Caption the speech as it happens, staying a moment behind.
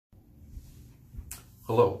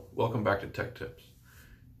Hello, welcome back to Tech Tips.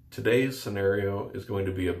 Today's scenario is going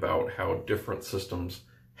to be about how different systems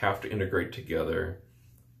have to integrate together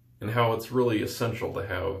and how it's really essential to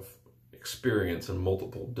have experience in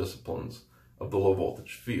multiple disciplines of the low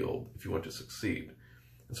voltage field if you want to succeed.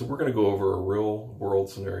 And so we're going to go over a real world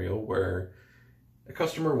scenario where a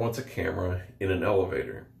customer wants a camera in an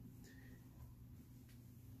elevator.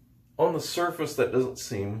 On the surface, that doesn't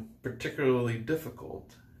seem particularly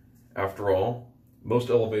difficult. After all,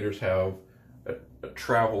 most elevators have a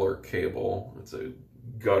traveler cable. It's a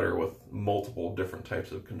gutter with multiple different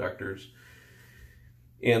types of conductors.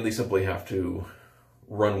 And they simply have to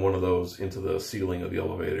run one of those into the ceiling of the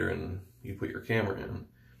elevator and you put your camera in.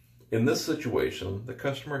 In this situation, the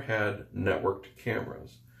customer had networked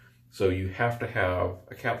cameras. So you have to have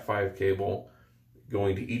a Cat5 cable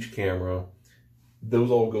going to each camera.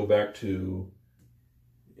 Those all go back to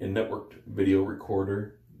a networked video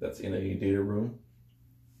recorder that's in a data room.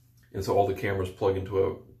 And so all the cameras plug into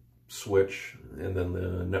a switch, and then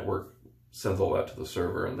the network sends all that to the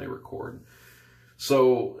server and they record.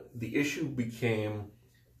 So the issue became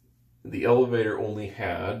the elevator only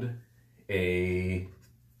had a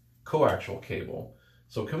coaxial cable.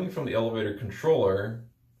 So coming from the elevator controller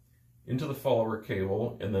into the follower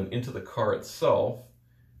cable and then into the car itself,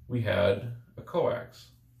 we had a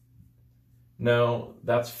coax. Now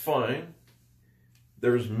that's fine.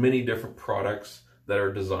 There's many different products that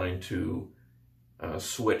are designed to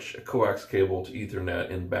switch a coax cable to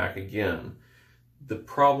Ethernet and back again. The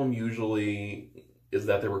problem usually is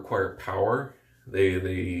that they require power.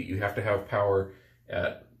 You have to have power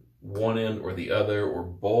at one end or the other or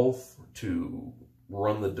both to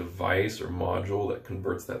run the device or module that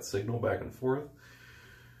converts that signal back and forth.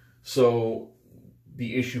 So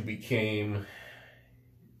the issue became,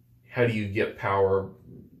 how do you get power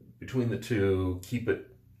between the two, keep it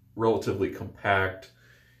relatively compact,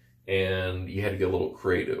 and you had to get a little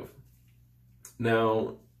creative.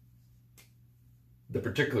 Now, the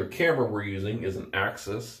particular camera we're using is an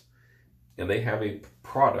Axis, and they have a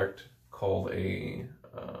product called it's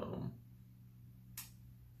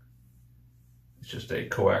just a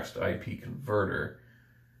coaxed IP converter,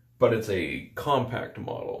 but it's a compact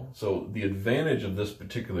model. So the advantage of this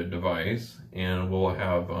particular device, and we'll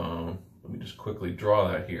have, let me just quickly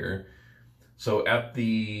draw that here. So at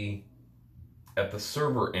the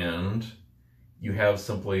server end, you have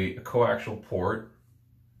simply a coaxial port.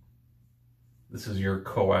 This is your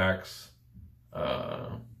coax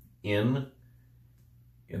in,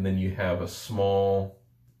 and then you have a small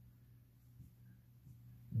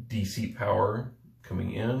DC power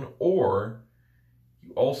coming in, or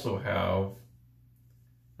you also have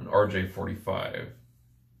an RJ45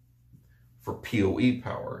 for PoE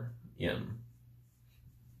power in.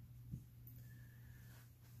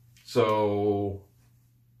 So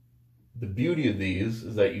the beauty of these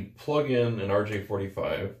is that you plug in an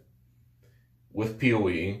RJ45 with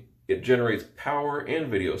PoE, it generates power and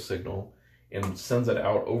video signal and sends it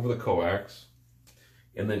out over the coax.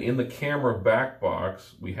 And then in the camera back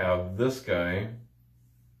box, we have this guy,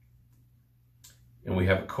 and we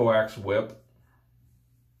have a coax whip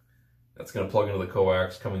that's going to plug into the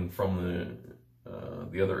coax coming from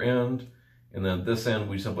the other end. And then this end,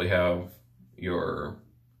 we simply have your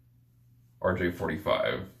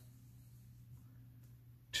RJ45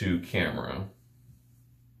 to camera.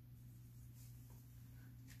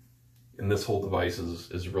 And this whole device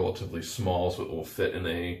is relatively small, so it will fit in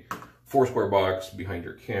a 4-square box behind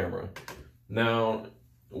your camera. Now,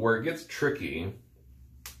 where it gets tricky,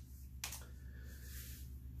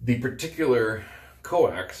 the particular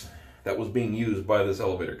coax that was being used by this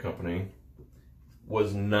elevator company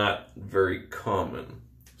was not very common.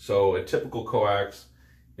 So a typical coax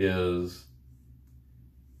is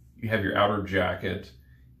you have your outer jacket,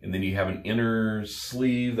 and then you have an inner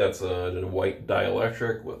sleeve that's a white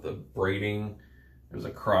dielectric with a braiding. There's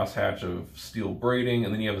a crosshatch of steel braiding,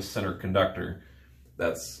 and then you have a center conductor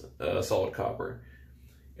that's solid copper.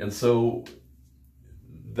 And so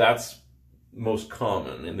that's most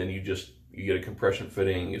common. And then you get a compression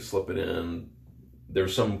fitting, you slip it in.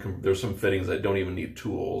 There's some fittings that don't even need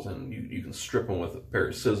tools, and you can strip them with a pair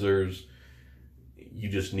of scissors. You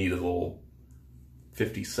just need a little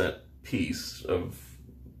 50-cent piece of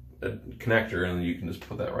a connector, and you can just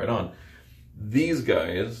put that right on. These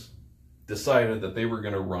guys decided that they were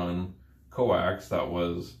going to run coax that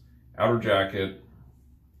was outer jacket,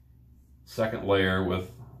 second layer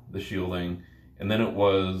with the shielding, and then it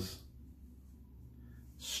was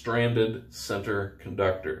stranded center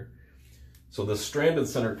conductor. So the stranded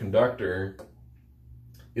center conductor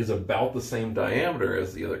is about the same diameter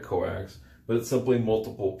as the other coax, but it's simply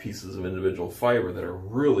multiple pieces of individual fiber that are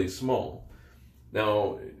really small.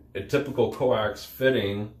 Now, a typical coax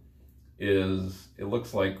fitting is, it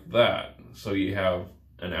looks like that. So you have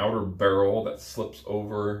an outer barrel that slips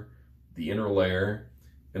over the inner layer,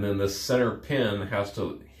 and then this center pin has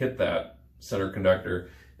to hit that center conductor,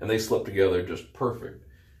 and they slip together just perfect.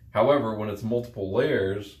 However, when it's multiple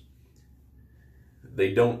layers,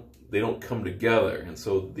 they don't come together, and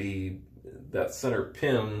so that center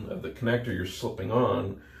pin of the connector you're slipping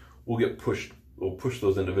on will push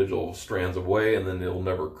those individual strands away, and then it'll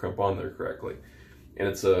never crimp on there correctly, and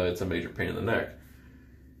it's a major pain in the neck.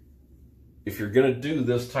 If you're going to do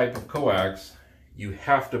this type of coax, you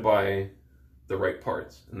have to buy the right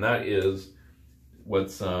parts, and that is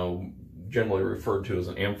what's generally referred to as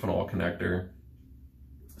an amphenol connector.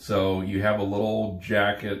 So you have a little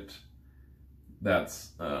jacket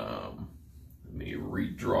that's, let me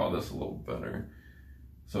redraw this a little better.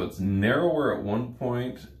 So it's narrower at one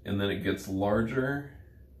point, and then it gets larger,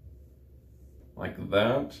 like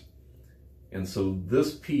that. And so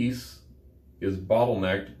this piece is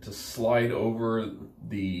bottlenecked to slide over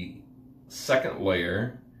the second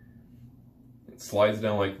layer. It slides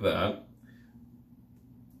down like that.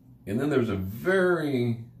 And then there's a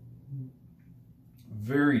very,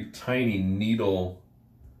 very tiny needle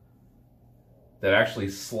that actually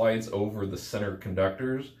slides over the center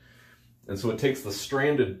conductors. And so it takes the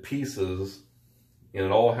stranded pieces, and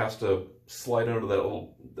it all has to slide under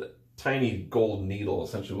that tiny gold needle,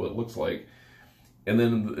 essentially what it looks like. And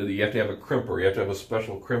then you have to have a crimper. You have to have a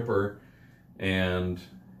special crimper, and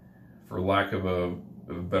for lack of a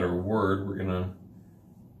better word, we're gonna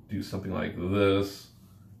do something like this.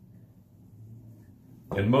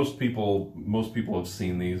 And most people have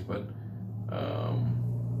seen these, but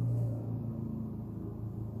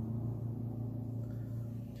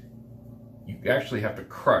you actually have to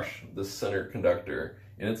crush the center conductor,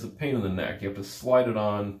 and it's a pain in the neck. You have to slide it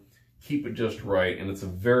on, keep it just right, and it's a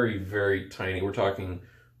very, very tiny, we're talking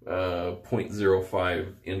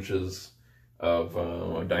 0.05 inches of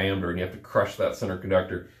diameter, and you have to crush that center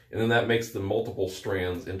conductor, and then that makes the multiple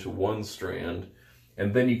strands into one strand,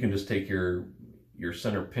 and then you can just take your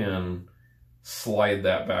center pin, slide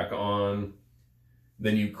that back on,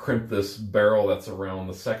 then you crimp this barrel that's around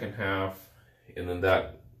the second half, and then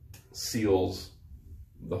that seals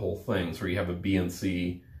the whole thing. So you have a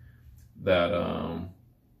BNC that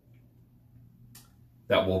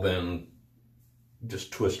that will then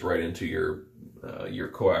just twist right into your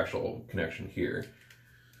coaxial connection here.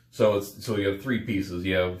 So you have three pieces.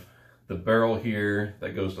 You have the barrel here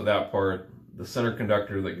that goes to that part, the center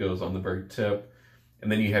conductor that goes on the very tip, and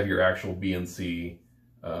then you have your actual BNC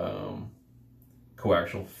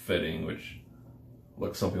coaxial fitting, which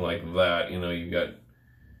looks something like that. You know, you got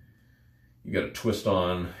a twist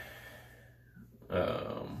on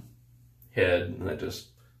head, and that just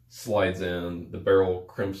slides in. The barrel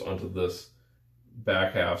crimps onto this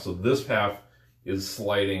back half. So this half is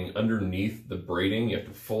sliding underneath the braiding. You have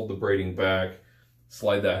to fold the braiding back,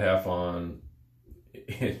 slide that half on.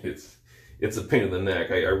 It's a pain in the neck.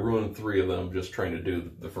 I ruined 3 of them just trying to do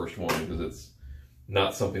the first one because it's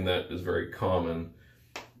not something that is very common.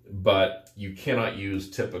 But you cannot use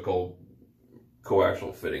typical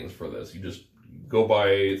coaxial fittings for this. You just go buy,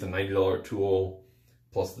 it's a $90 tool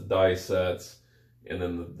plus the die sets, and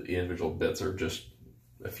then the individual bits are just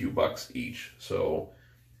a few bucks each. So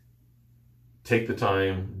take the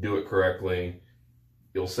time, do it correctly.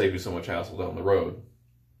 It'll save you so much hassle down the road.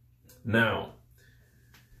 Now,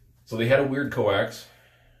 so they had a weird coax.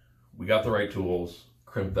 We got the right tools,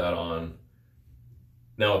 crimped that on.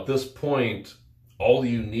 Now at this point, all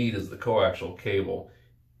you need is the coaxial cable.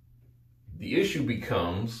 The issue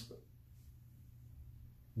becomes,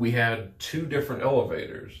 we had 2 different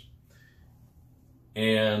elevators,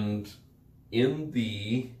 and in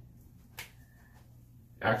the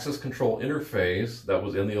access control interface that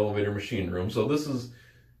was in the elevator machine room, so this is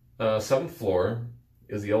 7th floor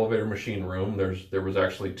is the elevator machine room. There was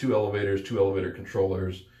actually 2 elevators, 2 elevator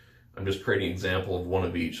controllers. I'm just creating an example of one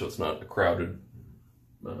of each, so it's not a crowded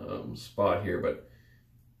spot here, but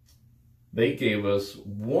they gave us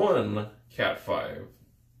 1 Cat 5.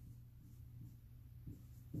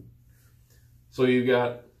 So you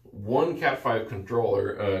got 1 Cat 5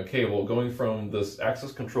 controller cable going from this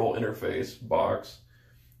access control interface box,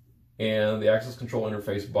 and the access control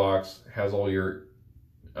interface box has all your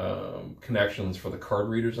connections for the card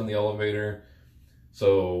readers in the elevator.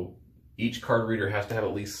 So each card reader has to have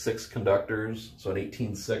at least 6 conductors, so an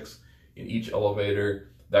 18/6 in each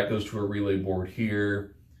elevator. That goes to a relay board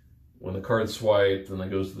here. When the card's swiped, then that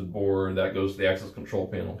goes to the board, that goes to the access control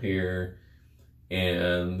panel here.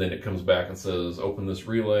 and then it comes back and says, open this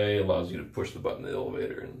relay, allows you to push the button in the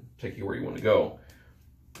elevator and take you where you want to go.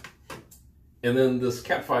 And then this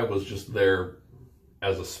Cat 5 was just there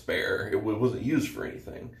as a spare. It wasn't used for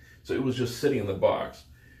anything. So it was just sitting in the box.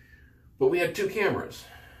 But we had 2 cameras.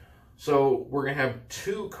 So we're going to have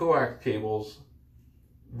 2 coax cables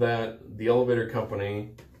that the elevator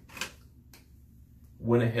company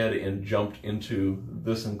went ahead and jumped into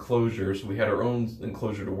this enclosure. So we had our own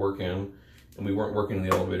enclosure to work in, and we weren't working in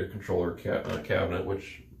the elevator controller cabinet,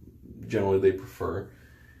 which generally they prefer.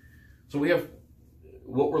 So we have,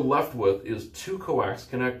 what we're left with is 2 coax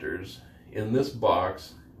connectors in this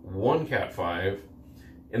box, 1 Cat 5,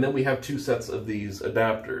 and then we have 2 sets of these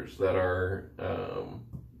adapters that are,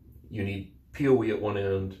 you need PoE at one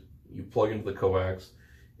end, you plug into the coax,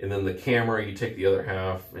 and then the camera, you take the other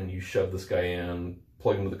half and you shove this guy in,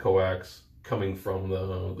 plug into the coax coming from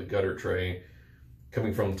the gutter tray,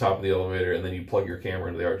 coming from the top of the elevator, and then you plug your camera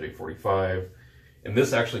into the RJ45. And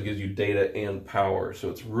this actually gives you data and power, so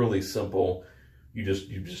it's really simple. You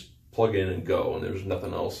just plug in and go, and there's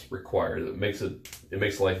nothing else required. It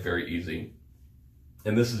makes life very easy.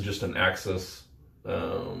 And this is just an Axis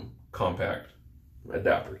compact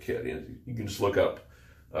adapter kit. You can just look up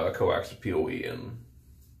coax to PoE,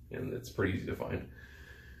 and it's pretty easy to find.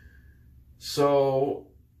 So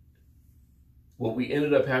what we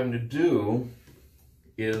ended up having to do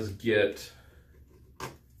is get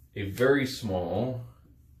a very small,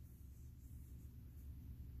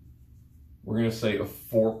 we're going to say a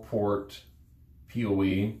 4-port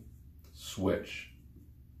PoE switch.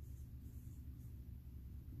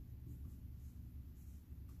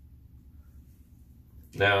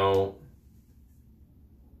 Now,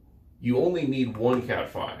 you only need 1 Cat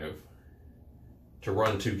 5 to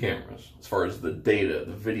run 2 cameras. As far as the data,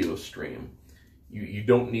 the video stream, you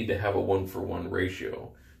don't need to have a 1-for-1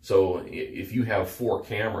 ratio. So if you have 4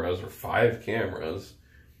 cameras or 5 cameras,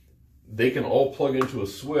 they can all plug into a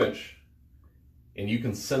switch, and you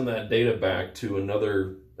can send that data back to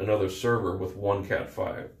another server with 1 Cat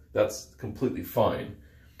 5. That's completely fine.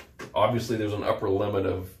 Obviously, there's an upper limit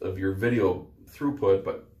of your video throughput,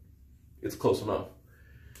 but it's close enough.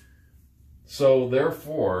 So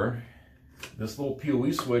therefore, this little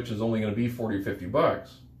PoE switch is only going to be 40 or 50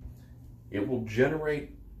 bucks. It will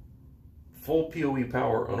generate full PoE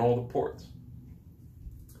power on all the ports.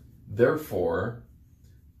 Therefore,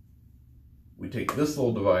 we take this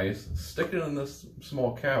little device, stick it in this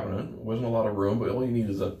small cabinet. It wasn't a lot of room, but all you need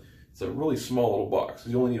is it's a really small little box.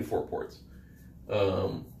 You only need 4 ports.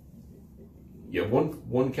 You have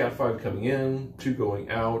one Cat 5 coming in, 2 going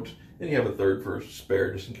out, and you have a 3rd for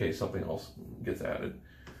spare just in case something else gets added.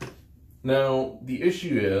 Now, the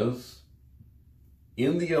issue is,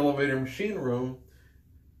 in the elevator machine room,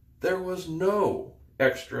 there was no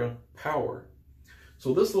extra power.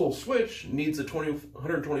 So this little switch needs a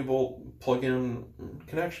 120 volt plug-in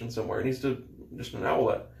connection somewhere. It needs just an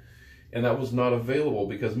outlet. And that was not available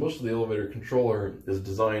because most of the elevator controller is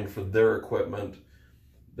designed for their equipment.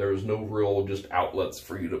 There's no real just outlets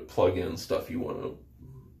for you to plug in stuff you want to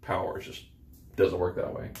power. It just doesn't work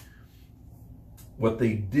that way. What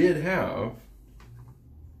they did have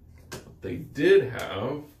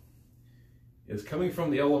is coming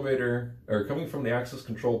from the elevator, or coming from the access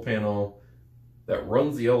control panel that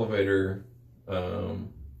runs the elevator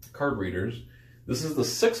card readers. This is the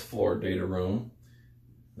 6th floor data room.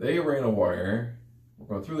 They ran a wire. We're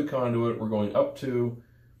going through the conduit. We're going up to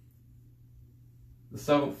the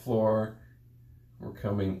 7th floor. We're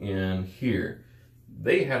coming in here.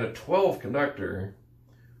 They had a 12 conductor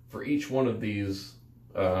for each one of these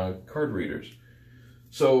card readers.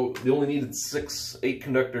 So they only needed 8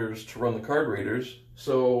 conductors to run the card readers.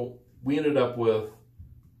 So we ended up with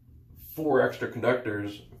 4 extra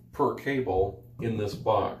conductors per cable in this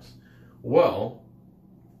box. Well,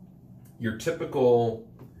 your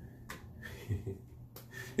typical,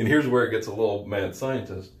 and here's where it gets a little mad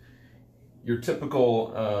scientist, your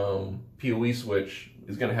typical PoE switch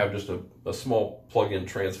is going to have just a small plug-in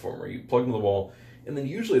transformer. You plug into the wall, and then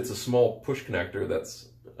usually it's a small push connector that's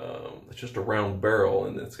it's just a round barrel,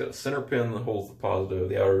 and it's got a center pin that holds the positive,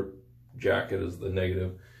 the outer jacket is the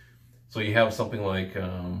negative. So you have something like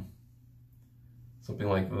that,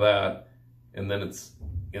 and then it's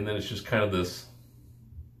just kind of this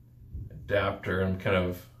adapter, and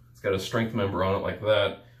it's got a strength member on it like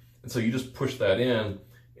that, and so you just push that in,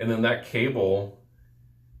 and then that cable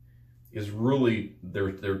is really,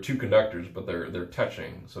 there are 2 conductors, but they're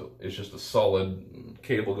touching, so it's just a solid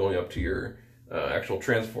cable going up to your actual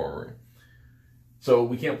transformer. So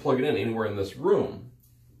we can't plug it in anywhere in this room,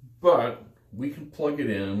 but we can plug it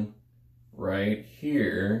in right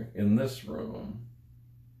here in this room.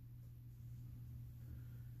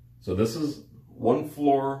 So this is one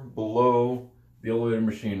floor below the elevator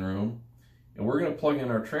machine room, and we're going to plug in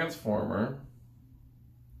our transformer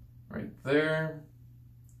right there,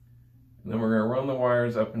 and then we're going to run the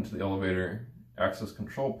wires up into the elevator access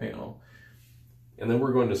control panel, and then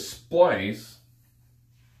we're going to splice.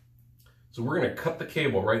 So we're going to cut the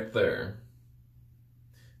cable right there.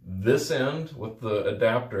 This end with the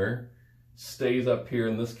adapter stays up here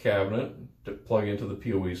in this cabinet to plug into the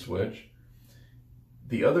PoE switch.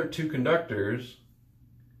 The other two conductors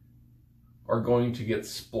are going to get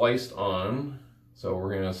spliced on. So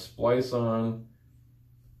we're going to splice on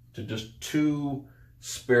to just two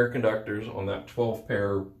spare conductors on that 12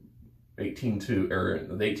 pair 18-2, or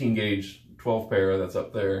the 18 gauge 12 pair that's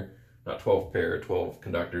up there. Not 12 pair, 12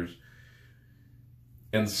 conductors.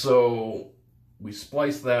 And so we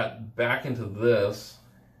splice that back into this,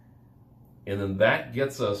 and then that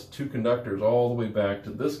gets us two conductors all the way back to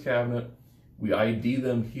this cabinet. We ID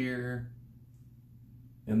them here,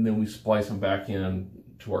 and then we splice them back in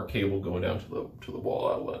to our cable going down to the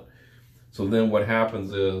wall outlet. So then what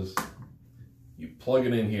happens is you plug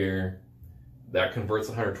it in here, that converts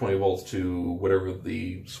 120 volts to whatever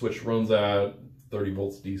the switch runs at, 30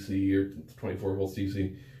 volts DC or 24 volts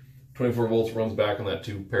DC. 24 volts runs back on that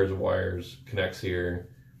two pairs of wires, connects here,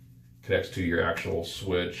 connects to your actual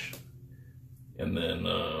switch, and then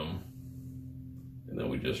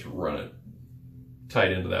we just run it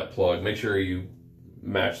tight into that plug. Make sure you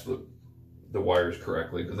match the wires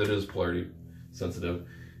correctly because it is polarity sensitive,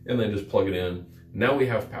 and then just plug it in. Now we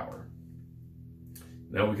have power.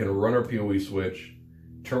 Now we can run our PoE switch,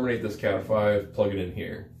 terminate this Cat 5, plug it in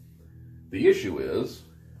here. The issue is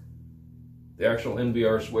the actual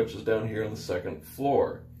NVR switch is down here on the second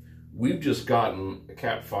floor. We've just gotten a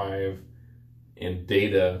Cat 5 and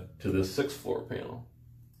data to this 6th floor panel.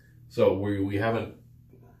 So we haven't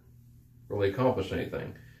really accomplished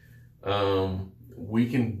anything. We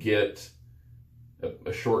can get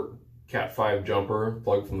a short Cat 5 jumper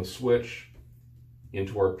plugged from the switch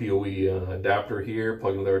into our PoE adapter here,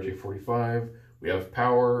 plug into the RJ45. We have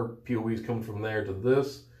power, PoE's coming from there to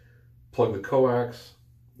this. Plug the coax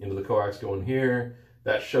into the coax going here.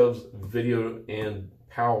 That shoves video and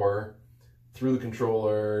power through the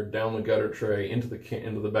controller, down the gutter tray, into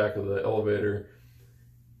the back of the elevator.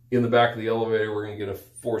 In the back of the elevator, we're going to get a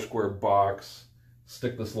 4-square box,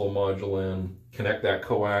 stick this little module in, connect that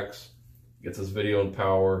coax, gets us video and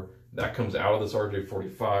power. That comes out of this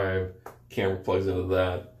RJ45, camera plugs into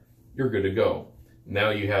that. You're good to go. Now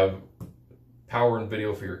you have power and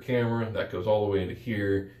video for your camera. That goes all the way into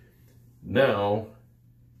here. Now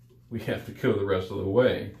we have to go the rest of the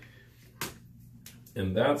way.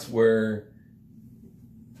 And that's where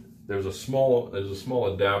there's a small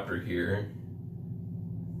adapter here.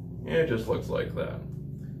 And it just looks like that.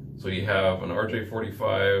 So you have an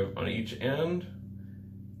RJ45 on each end.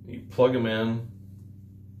 You plug them in.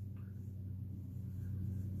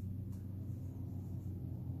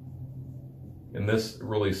 And this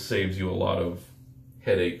really saves you a lot of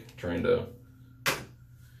headache trying to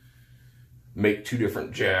make two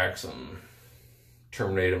different jacks and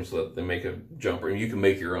terminate them so that they make a jumper. And you can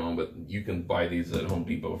make your own, but you can buy these at Home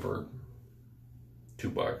Depot for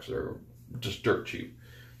 $2 or just dirt cheap.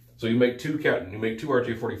 So you make two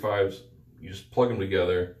RJ45s, you just plug them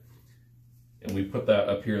together, and we put that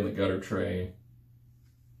up here in the gutter tray.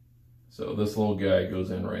 So this little guy goes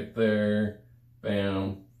in right there,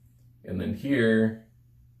 bam. And then here,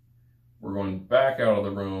 we're going back out of the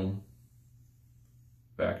room,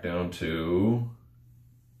 back down to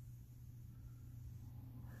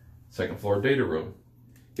second floor data room.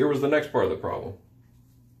 Here was the next part of the problem.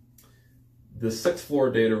 The 6th floor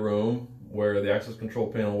data room, where the access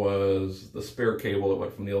control panel was, the spare cable that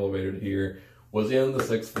went from the elevator to here, was in the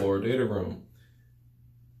 6th floor data room.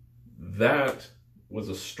 That was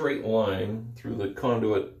a straight line through the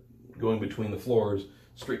conduit going between the floors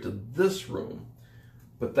straight to this room.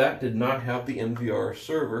 But that did not have the NVR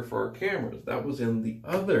server for our cameras. That was in the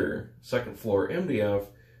other 2nd floor MDF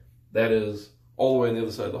that is all the way on the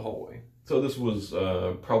other side of the hallway. So this was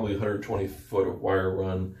probably 120 foot of wire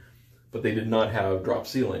run, but they did not have drop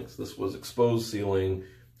ceilings. This was exposed ceiling,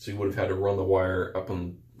 so you would have had to run the wire up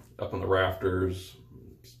on the rafters,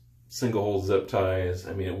 single hole zip ties.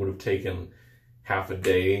 I mean, it would have taken half a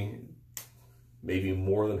day, maybe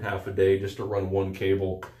more than half a day, just to run one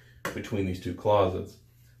cable between these two closets.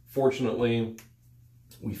 Fortunately,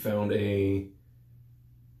 we found a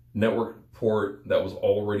network port that was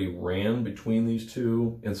already ran between these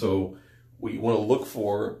two, and so what you want to look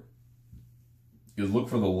for is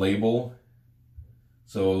the label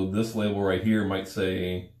So this label right here might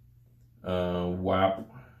say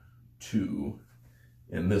WAP 2,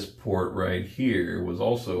 and this port right here was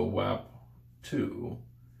also WAP 2.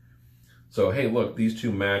 So hey, look, these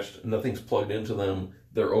two matched. Nothing's plugged into them.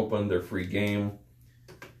 They're open. They're free game.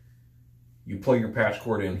 You plug your patch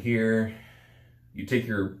cord in here. You take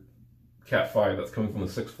your Cat 5 that's coming from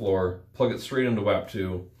the 6th floor, plug it straight into WAP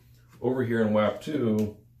 2. Over here in WAP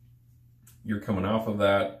 2, you're coming off of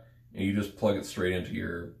that, and you just plug it straight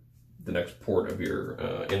into the next port of your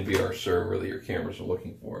NVR server that your cameras are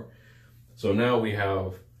looking for. So now we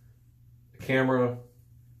have a camera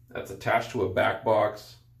that's attached to a back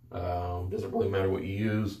box. Doesn't really matter what you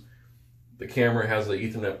use. The camera has an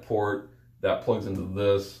Ethernet port that plugs into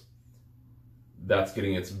this. That's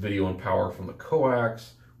getting its video and power from the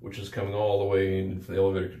coax, which is coming all the way into the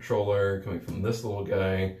elevator controller, coming from this little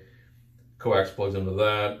guy. Coax plugs into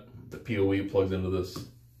that. The PoE plugs into this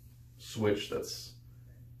switch that's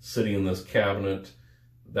sitting in this cabinet.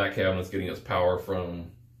 That cabinet's getting its power from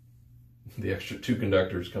the extra 2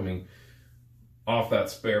 conductors coming off that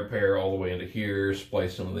spare pair all the way into here,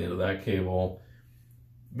 spliced into the end of that cable.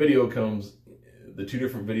 Video comes, the 2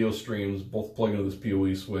 different video streams both plug into this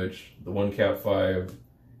PoE switch. The one Cat 5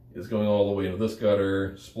 is going all the way into this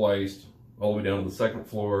gutter, spliced all the way down to the 2nd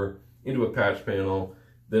floor, into a patch panel.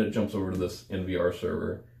 Then it jumps over to this NVR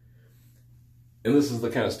server. And this is the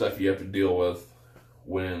kind of stuff you have to deal with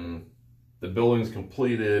when the building's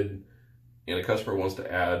completed and a customer wants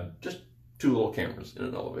to add just 2 little cameras in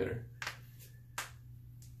an elevator.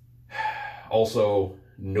 Also,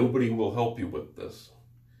 nobody will help you with this.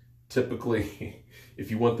 Typically, if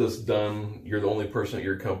you want this done, you're the only person at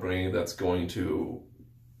your company that's going to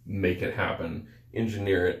make it happen,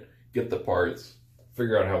 engineer it, get the parts,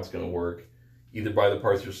 figure out how it's going to work. Either buy the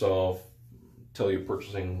parts yourself, tell your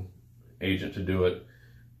purchasing agent to do it,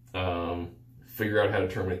 figure out how to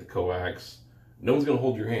terminate the coax. No one's going to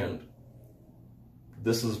hold your hand.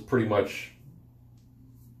 This is pretty much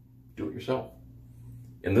do it yourself.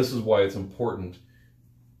 And this is why it's important.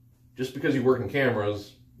 Just because you work in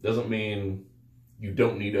cameras doesn't mean you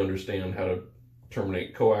don't need to understand how to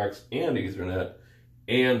terminate coax and Ethernet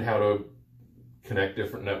and how to connect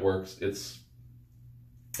different networks. It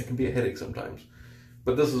can be a headache sometimes.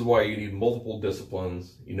 But this is why you need multiple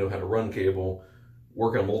disciplines. You know how to run cable,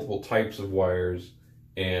 work on multiple types of wires,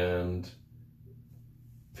 and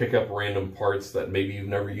pick up random parts that maybe you've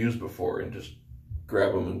never used before and just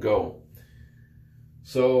grab them and go.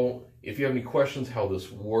 So if you have any questions how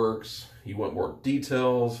this works, you want more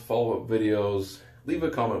details, follow-up videos, leave a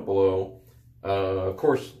comment below. Of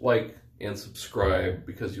course, like and subscribe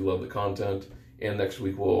because you love the content. And next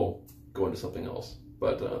week we'll go into something else.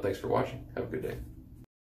 But thanks for watching. Have a good day.